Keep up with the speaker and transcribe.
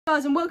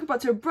Guys, and welcome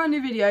back to a brand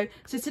new video.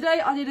 So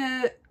today I did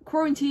a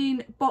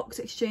quarantine box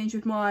exchange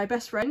with my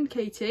best friend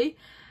Katie,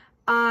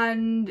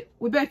 and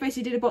we both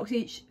basically did a box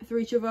each for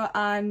each other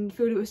and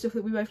filled it with stuff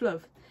that we both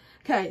love.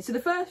 Okay, so the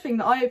first thing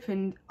that I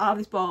opened out of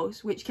this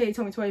box, which Katie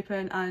told me to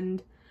open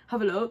and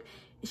have a look,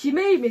 she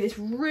made me this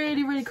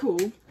really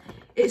cool.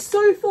 It's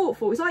so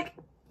thoughtful. It's like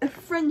a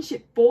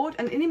friendship board,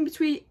 and in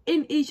between,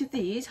 in each of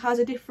these has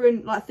a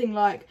different thing,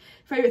 like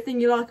favourite thing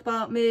you like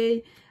about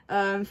me,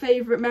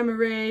 favourite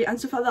memory and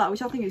stuff like that,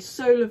 which I think is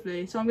so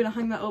lovely. So I'm going to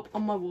hang that up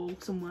on my wall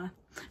somewhere.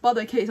 By the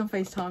way, Katie's on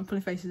FaceTime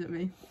pulling faces at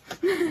me.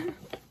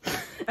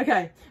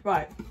 Okay,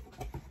 right,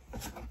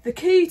 the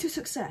key to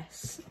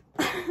success.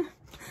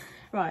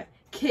 Right,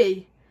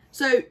 key.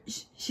 So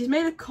she's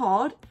made a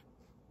card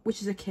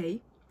which is a key,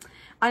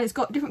 and it's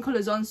got different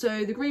colours on.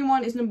 So the green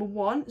one is number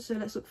 1, so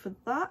let's look for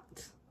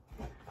that.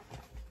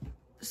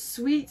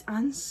 Sweet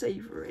and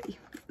savoury,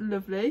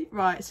 lovely.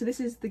 Right, so this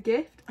is the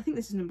gift. I think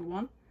this is number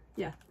 1.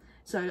 Yeah,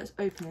 so let's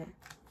open it.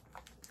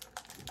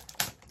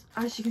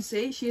 As you can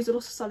see, she used a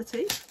lot of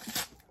sellotape.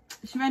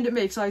 She made at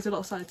me because I used a lot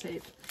of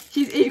sellotape.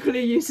 She's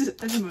equally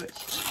used as much.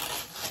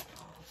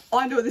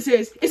 I know what this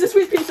is. It's a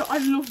sweet pizza. I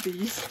love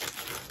these.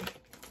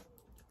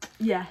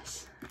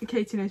 Yes,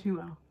 Katie knows me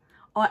well.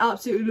 I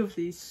absolutely love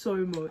these so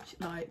much.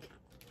 Like,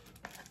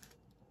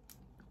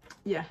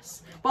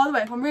 yes. By the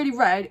way, if I'm really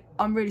red,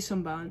 I'm really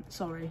sunburned.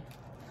 Sorry.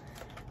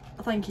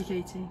 Thank you,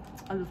 Katie.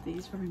 I love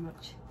these very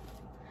much.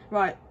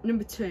 Right,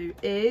 number 2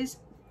 is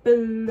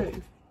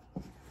blue.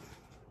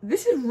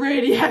 This is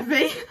really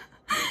heavy.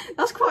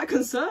 That's quite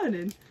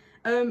concerning.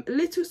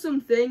 Little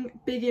something,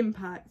 big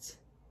impact.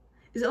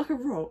 Is it like a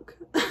rock?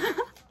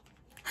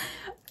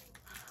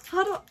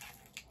 How do I...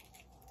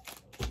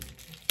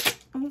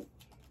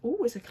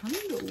 Oh, it's a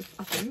candle,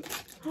 I think.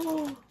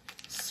 Oh,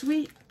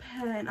 sweet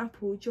pear and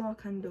apple jar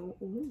candle.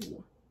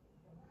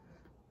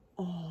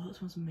 Oh, that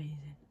smells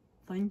amazing.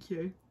 Thank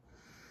you.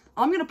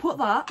 I'm going to put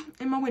that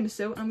in my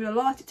windowsill and I'm going to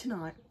light it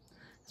tonight.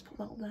 Let's put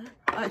that up there.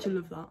 I actually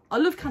love that. I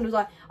love candles.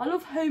 I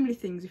love homely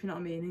things, if you know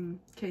what I mean. And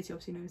Katie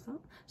obviously knows that.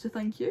 So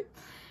thank you.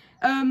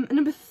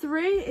 Number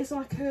 3 is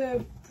like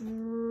a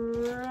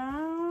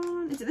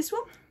brown... Is it this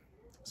one?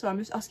 So I'm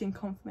just asking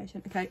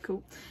confirmation. Okay,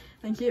 cool.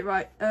 Thank you.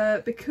 Right.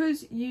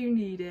 Because you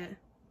need it.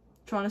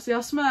 Trying to see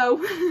our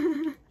smell.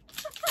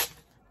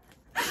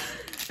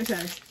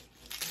 Okay.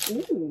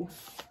 Ooh.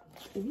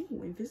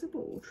 Ooh,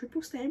 invisible,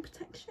 triple stain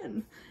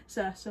protection.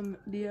 So some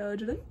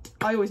deodorant.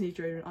 I always need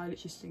deodorant. I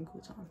literally stink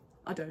all the time.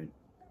 I don't.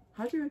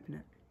 How do you open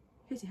it?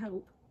 Katie,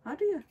 help. How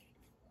do you?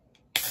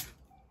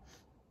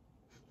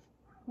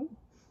 Ooh.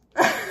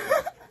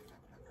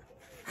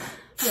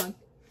 Hold on.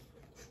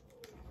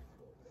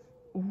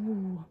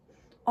 Ooh.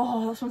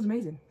 Oh, that smells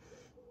amazing.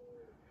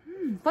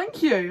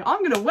 Thank you.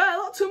 I'm gonna wear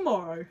that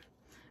tomorrow.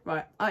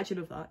 Right, I actually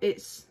love that.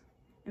 It's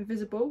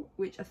invisible,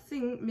 which I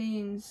think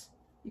means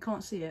you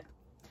can't see it.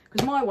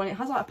 Because my one, it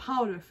has like a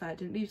powder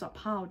effect and it leaves like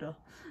powder.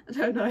 I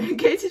don't know.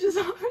 Katie just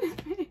offered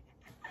it me.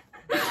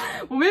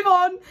 We'll move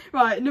on.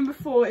 Right, number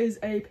 4 is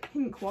a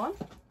pink one.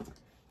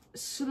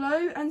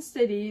 Slow and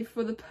steady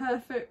for the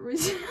perfect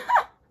result.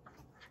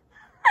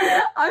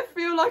 I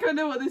feel like I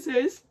know what this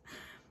is.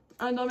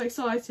 And I'm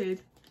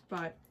excited.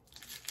 Right.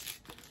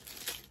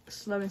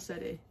 Slow and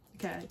steady.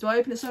 Okay. Do I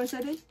open it slow and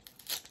steady?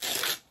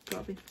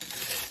 Gotta be.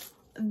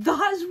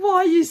 That's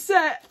why you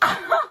said...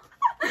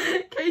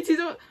 Katie's...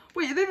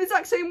 Wait, are they the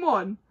exact same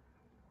one?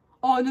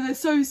 Oh no, they're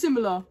so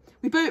similar.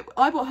 I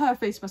bought her a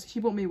face mask,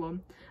 she bought me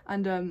one.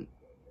 And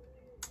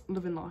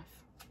loving life.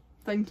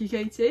 Thank you,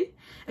 Katie.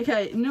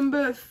 Okay,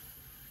 number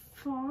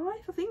 5,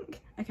 I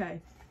think.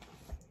 Okay.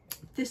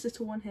 This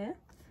little one here.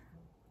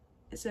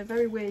 It's a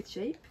very weird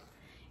shape.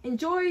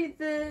 Enjoy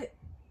the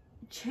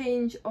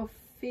change of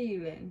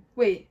feeling.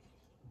 Wait,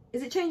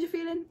 is it change of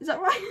feeling? Is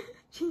that right?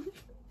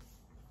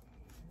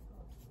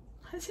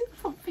 Is it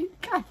popping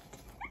candy?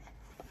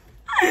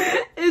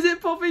 Is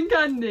it popping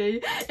candy?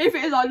 If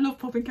it is, I love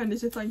popping candy,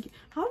 so thank you.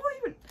 How do I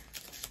even...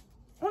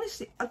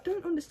 Honestly, I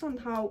don't understand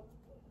how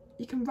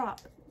you can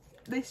wrap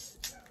this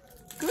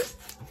good.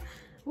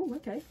 Oh,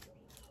 okay.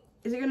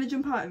 Is it going to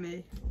jump out at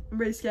me? I'm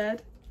really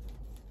scared.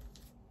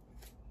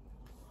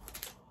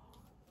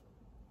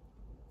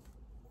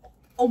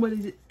 Oh my,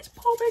 is it? It's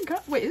popping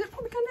candy. Wait, is it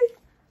popping candy?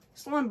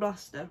 Slime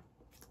blaster.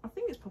 I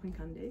think it's popping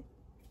candy.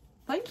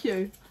 Thank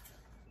you.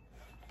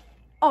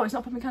 Oh, it's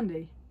not popping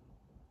candy.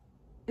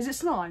 Is it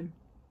slime?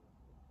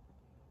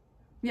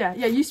 Yeah,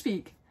 you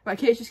speak. Right,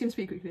 Kate's just going to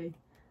speak quickly.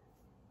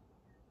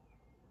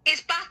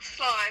 It's bath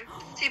slime.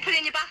 So you put it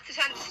in your bath to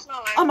turn to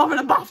slime. I'm having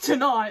a bath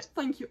tonight.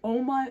 Thank you.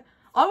 Oh my...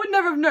 I would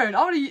never have known.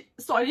 I would have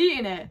started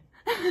eating it.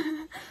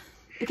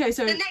 Okay,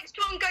 so... The next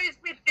one goes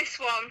with this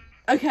one.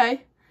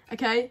 Okay.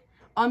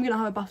 I'm going to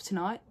have a bath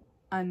tonight.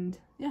 And,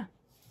 yeah.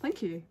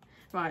 Thank you.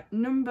 Right,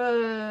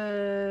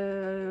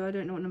 number... I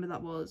don't know what number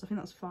that was. I think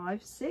that's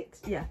 5,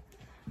 6? Yeah.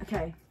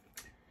 Okay.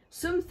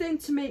 Something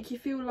to make you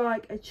feel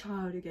like a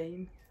child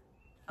again.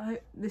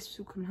 This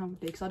will come in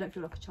handy because I don't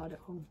feel like a child at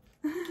home.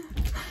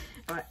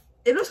 Right,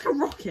 it looks like a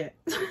rocket.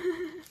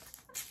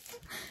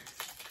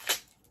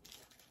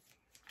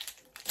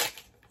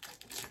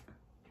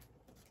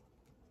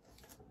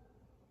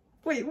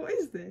 Wait, what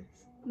is this?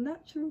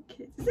 Natural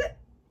Kids. Is it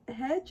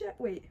hair gel?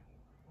 Wait.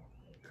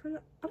 I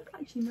don't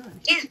actually know.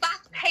 It's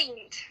bath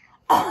paint.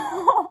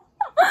 Oh,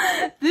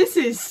 this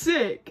is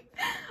sick.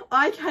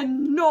 I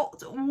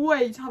cannot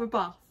wait to have a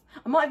bath.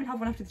 I might even have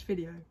one after this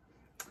video.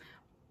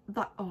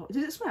 Oh,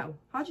 does it smell?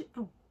 How do you,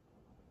 oh.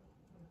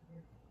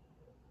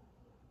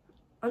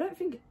 I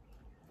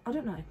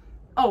don't know.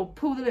 Oh,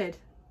 pull the lid.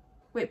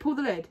 Wait, pull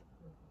the lid.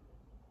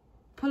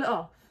 Pull it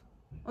off.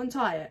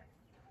 Untie it.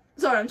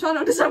 Sorry, I'm trying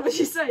to understand what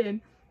she's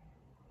saying.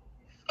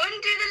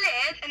 Undo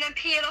the lid and then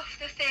peel off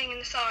the thing in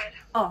the side.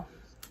 Oh,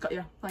 got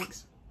you.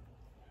 Thanks.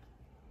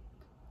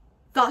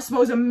 That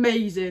smells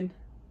amazing.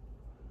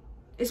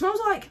 It smells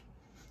like,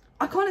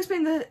 I can't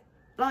explain the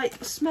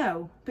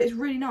smell, but it's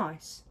really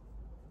nice.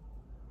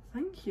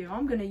 Thank you.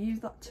 I'm gonna use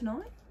that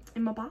tonight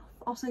in my bath.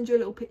 I'll send you a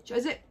little picture.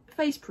 Is it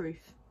face proof?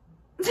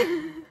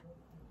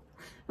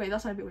 Wait,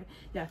 that sounded a bit weird.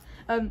 Yeah.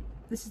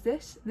 This is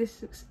this.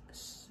 This looks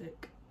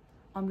sick.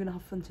 I'm gonna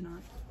have fun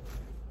tonight.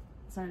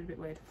 It sounded a bit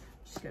weird.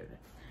 Just go with it.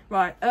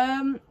 Right.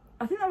 I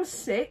think that was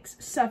 6,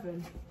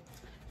 7.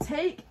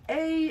 Take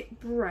a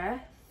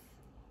breath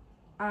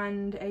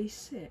and a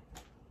sip.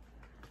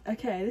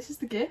 Okay, this is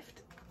the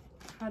gift.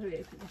 How do we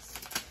open this?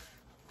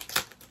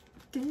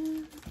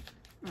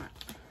 Right.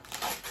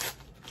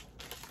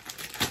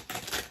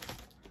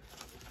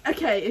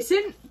 Okay, it's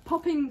in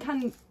popping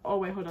candy. Oh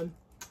wait, hold on.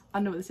 I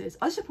know what this is.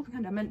 I said popping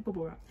candy. I meant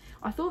bubble wrap.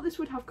 I thought this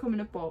would have come in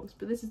a box,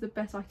 but this is the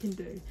best I can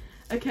do.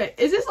 Okay,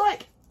 is this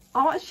like?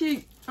 I'm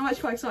actually quite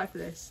excited for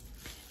this.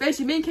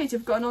 Basically, me and Katie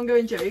have got an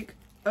ongoing joke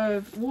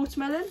of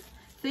watermelon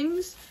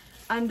things,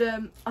 and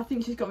I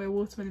think she's got me a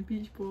watermelon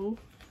peach ball.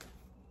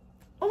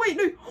 Oh wait,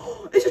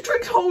 no, it's a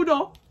drinks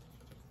holder.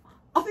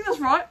 I think that's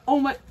right. Oh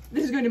my,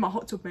 this is going in my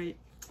hot tub, mate.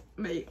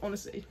 Mate,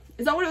 honestly,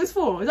 is that what it was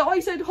for? Is that why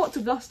you said hot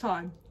tub last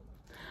time?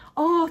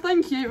 Oh,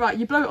 thank you. Right,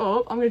 you blow it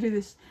up. I'm gonna do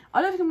this.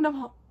 I don't think I'm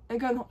gonna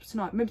go in the hot tub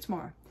tonight. Maybe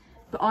tomorrow.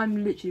 But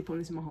I'm literally putting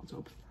this in my hot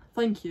tub.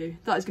 Thank you.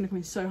 That is gonna come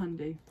in so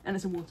handy. And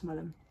it's a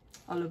watermelon.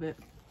 I love it.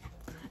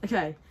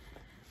 Okay,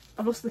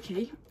 I've lost the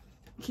key.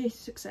 Key to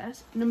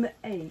success. Number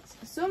 8.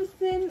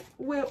 Something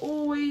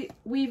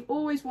we've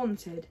always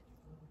wanted.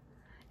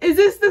 Is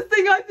this the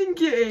thing I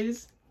think it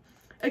is?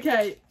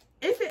 Okay,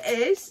 if it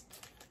is,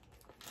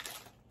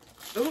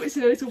 oh, it's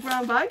in a little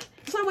brown bag.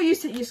 It's like what you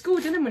used to your school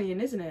dinner money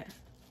in, isn't it?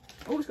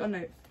 Oh, it's got a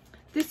note.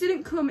 This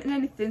didn't come in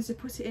anything, so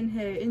put it in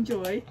here.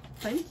 Enjoy.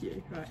 Thank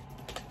you. Right.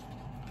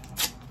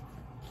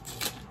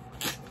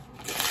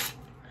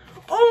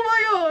 Oh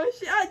my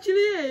gosh, it actually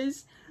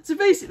is. So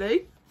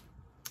basically,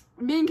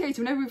 me and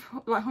Katie, whenever we've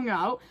hung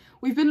out,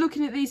 we've been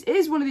looking at these. It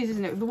is one of these,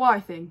 isn't it? The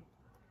wire thing.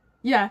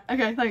 Yeah.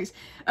 Okay. Thanks.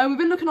 We've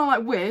been looking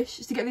on Wish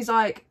to get these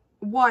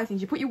wire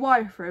things. You put your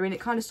wire through, and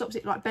it kind of stops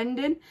it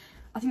bending.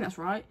 I think that's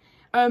right.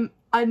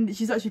 And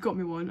she's actually got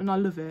me one, and I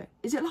love it.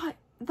 Is it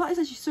that is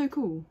actually so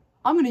cool.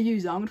 I'm going to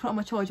use that. I'm going to put it on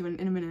my charger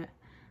in a minute.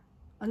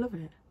 I love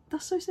it.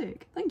 That's so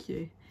sick. Thank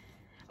you.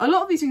 A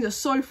lot of these things are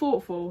so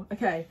thoughtful.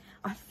 Okay,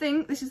 I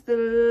think this is the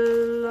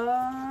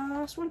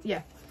last one.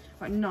 Yeah,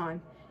 right,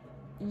 9.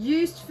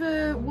 Used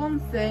for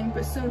one thing,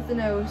 but something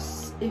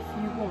else if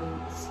you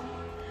want.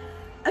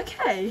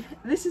 Okay,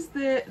 this is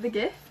the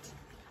gift.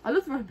 I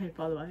love the wrapping paper,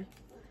 by the way.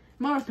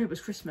 My wrapping paper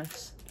was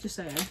Christmas, just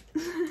saying.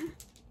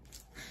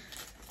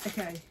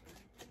 Okay,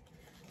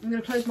 I'm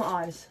going to close my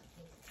eyes.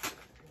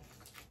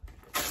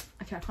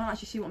 Okay, I can't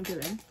actually see what I'm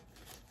doing.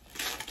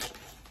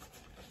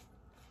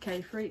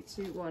 Okay, 3,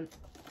 2, 1.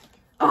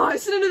 Oh,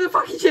 it's in another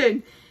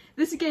packaging!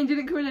 This again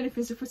didn't come in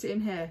anything, so put it in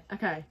here.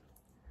 Okay.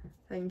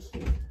 Thank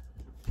you.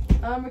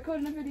 I'm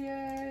recording a video.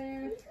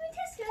 Can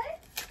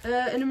we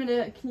Tesco? In a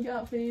minute. Can you get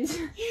out, please?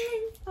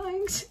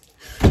 Thanks.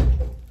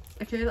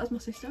 Okay, that's my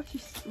sister.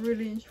 She's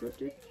really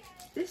interrupted.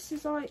 This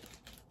is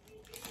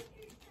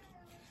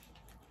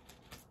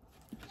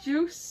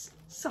juice,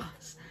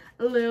 sauce,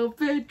 a little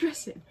bit of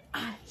dressing,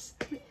 ice.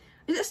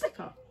 Is it a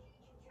sticker?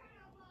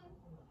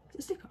 Is it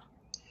a sticker?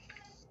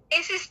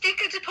 It's a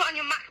sticker to put on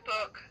your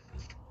MacBook.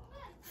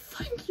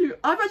 Thank you.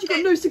 I've actually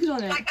got no stickers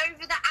on it. Like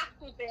over the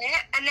apple bit,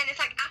 and then it's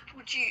like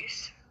apple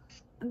juice.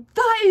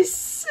 That is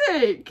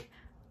sick.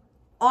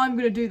 I'm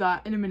going to do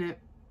that in a minute.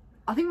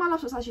 I think my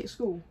laptop's actually at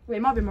school. Wait,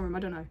 it might be in my room. I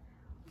don't know.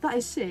 That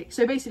is sick.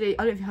 So basically,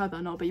 I don't know if you heard that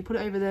or not, but you put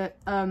it over the,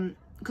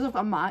 because I've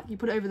got a Mac, you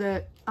put it over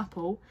the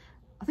Apple.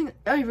 I think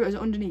over it is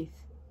underneath.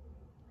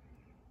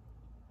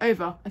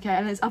 Over. Okay,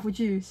 and then it's apple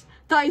juice.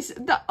 I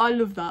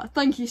love that.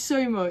 Thank you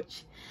so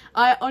much.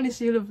 I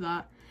honestly love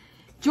that.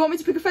 Do you want me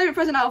to pick a favourite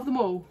present out of them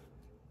all?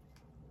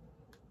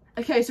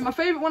 Okay, so my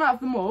favourite one out of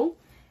them all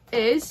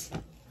is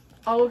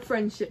our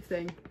friendship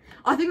thing.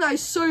 I think that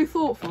is so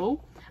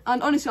thoughtful,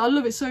 and honestly, I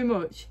love it so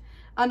much.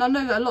 And I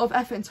know that a lot of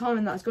effort and time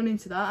in that has gone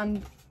into that, and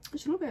I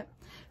just love it.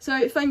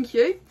 So thank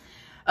you.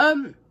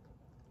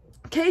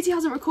 Katie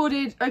hasn't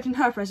recorded opening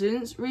her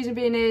presents. Reason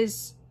being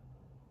is,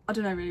 I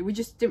don't know really. We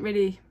just didn't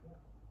really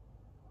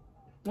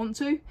want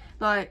to.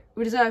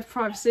 We deserve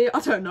privacy. I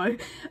don't know.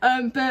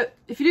 But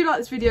if you do like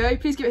this video,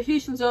 please give it a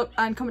huge thumbs up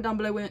and comment down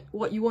below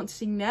what you want to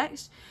see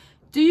next.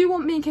 Do you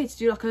want me and Katie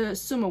to do a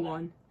summer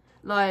one?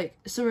 like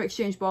summer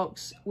exchange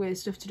box with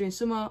stuff to do in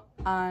summer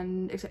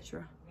and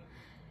etc.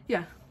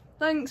 Yeah,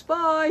 thanks,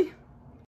 bye.